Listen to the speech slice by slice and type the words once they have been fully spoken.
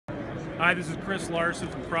Hi, this is Chris Larson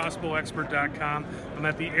from CrossbowExpert.com. I'm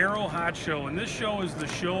at the ARRO Hot Show, and this show is the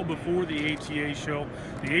show before the ATA show.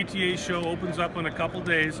 The ATA show opens up in a couple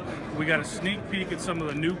days. We got a sneak peek at some of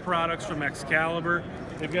the new products from Excalibur.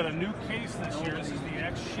 They've got a new case this year. This is the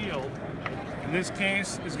X Shield, and this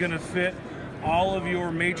case is going to fit all of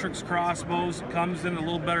your Matrix crossbows. It comes in a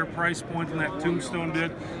little better price point than that Tombstone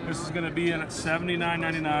did. This is going to be in at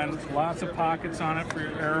 $79.99. Lots of pockets on it for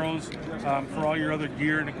your arrows, for all your other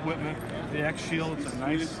gear and equipment. The X Shield, it's a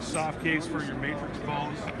nice soft case for your Matrix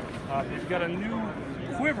bows. They've got a new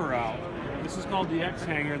quiver out. This is called the X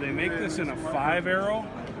Hanger. They make this in a 5-arrow.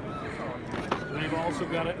 They've also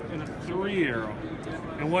got it in a 3-arrow.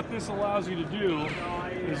 And what this allows you to do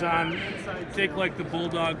is take like the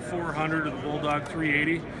Bulldog 400 or the Bulldog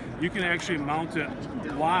 380, you can actually mount it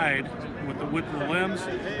wide with the width of the limbs.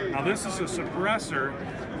 Now this is a suppressor.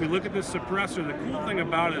 If we look at this suppressor, the cool thing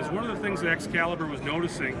about it is one of the things that Excalibur was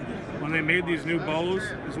noticing when they made these new bows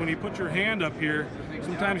is when you put your hand up here,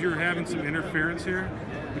 sometimes you're having some interference here.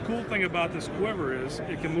 The cool thing about this quiver is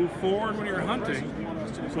it can move forward when you're hunting,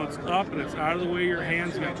 so it's up and it's out of the way of your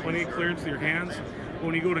hands. You got plenty of clearance with your hands. But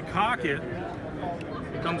when you go to cock it,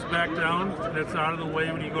 it comes back down and it's out of the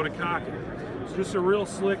way when you go to cock it. It's just a real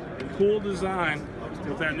slick, cool design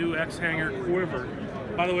with that new X Hanger quiver.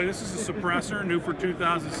 By the way, this is a suppressor, new for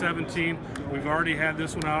 2017. We've already had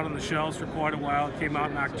this one out on the shelves for quite a while. It came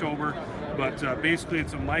out in October, but basically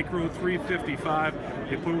it's a micro 355.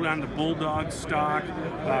 They put it on the Bulldog stock.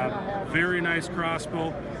 Very nice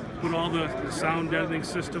crossbow. Put all the sound deadening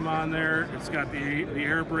system on there. It's got the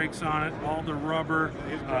air brakes on it, all the rubber.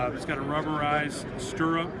 It's got a rubberized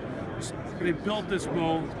stirrup. They built this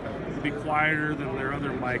bow to be quieter than their other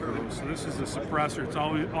micros. So this is a suppressor. It's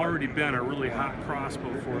already been a really hot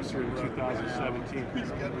crossbow for us here in 2017.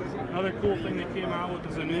 Another cool thing they came out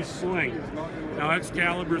with is a new sling. Now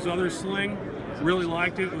Excalibur's other sling, really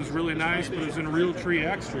liked it. It was really nice, but it was in Realtree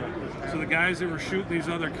Extra. So the guys that were shooting these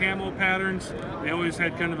other camo patterns, they always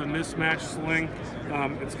had kind of a mismatched sling.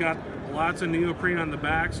 It's got lots of neoprene on the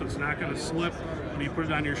back, so it's not going to slip when you put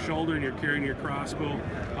it on your shoulder and you're carrying your crossbow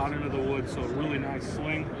out into the woods. So a really nice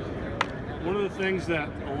sling. One of the things that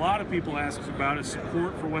a lot of people ask us about is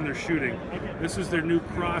support for when they're shooting. This is their new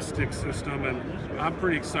cross stick system, and I'm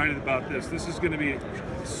pretty excited about this. This is going to be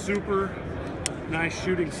a super nice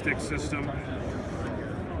shooting stick system.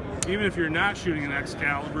 Even if you're not shooting an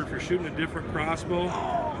Excalibur, if you're shooting a different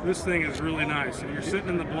crossbow, this thing is really nice. If you're sitting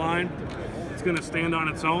in the blind, it's going to stand on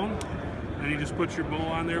its own, and you just put your bow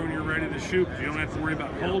on there when you're ready to shoot. You don't have to worry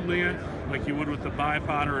about holding it like you would with the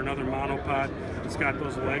bipod or another monopod. It's got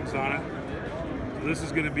those legs on it. So this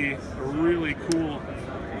is going to be a really cool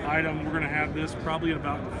item. We're going to have this probably in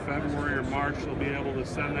about February or March. They'll be able to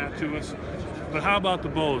send that to us. But how about the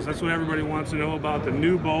bows? That's what everybody wants to know about, the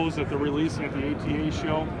new bows that they're releasing at the ATA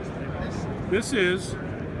show. This is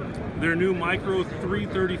their new Micro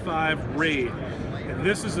 335 Raid. And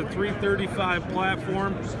this is a 335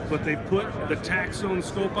 platform, but they put the TacZone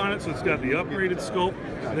scope on it, so it's got the upgraded scope.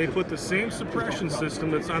 They put the same suppression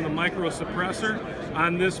system that's on the micro suppressor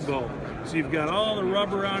on this bow. So you've got all the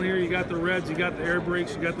rubber on here, you got the reds, you got the air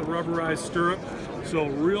brakes, you got the rubberized stirrup. So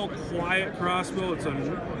real quiet crossbow. It's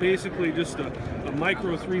basically just a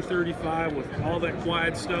micro 335 with all that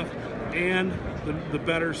quiet stuff and the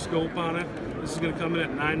better scope on it. This is going to come in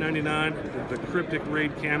at $9.99 with the Cryptic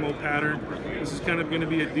Raid camo pattern. This is kind of going to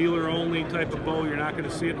be a dealer-only type of bow. You're not going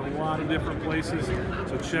to see it in a lot of different places.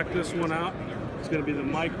 So check this one out. It's going to be the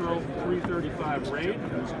Micro 335 Raid.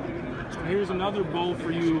 And here's another bow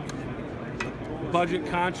for you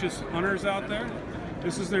budget-conscious hunters out there.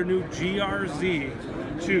 This is their new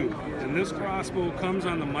GRZ2, and this crossbow comes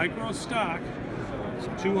on the micro stock. It's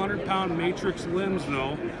 200-pound matrix limbs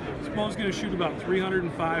though. This bow's going to shoot about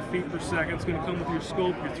 305 feet per second. It's going to come with your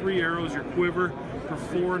scope, your 3 arrows, your quiver for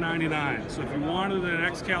 $4.99. So if you wanted an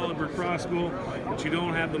Excalibur crossbow, but you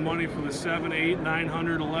don't have the money for the 7, 8,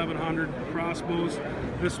 900, 1100 crossbows,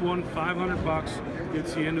 this one, $500,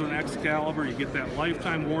 gets you into an Excalibur. You get that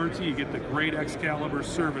lifetime warranty. You get the great Excalibur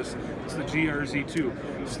service. It's the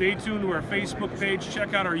GRZ2. Stay tuned to our Facebook page.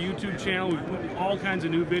 Check out our YouTube channel. We put all kinds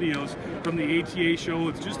of new videos from the ATA show.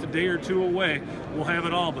 It's just a day or two away. We'll have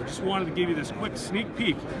it all, but just wanted to give you this quick sneak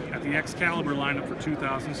peek at the Excalibur lineup for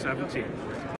 2017.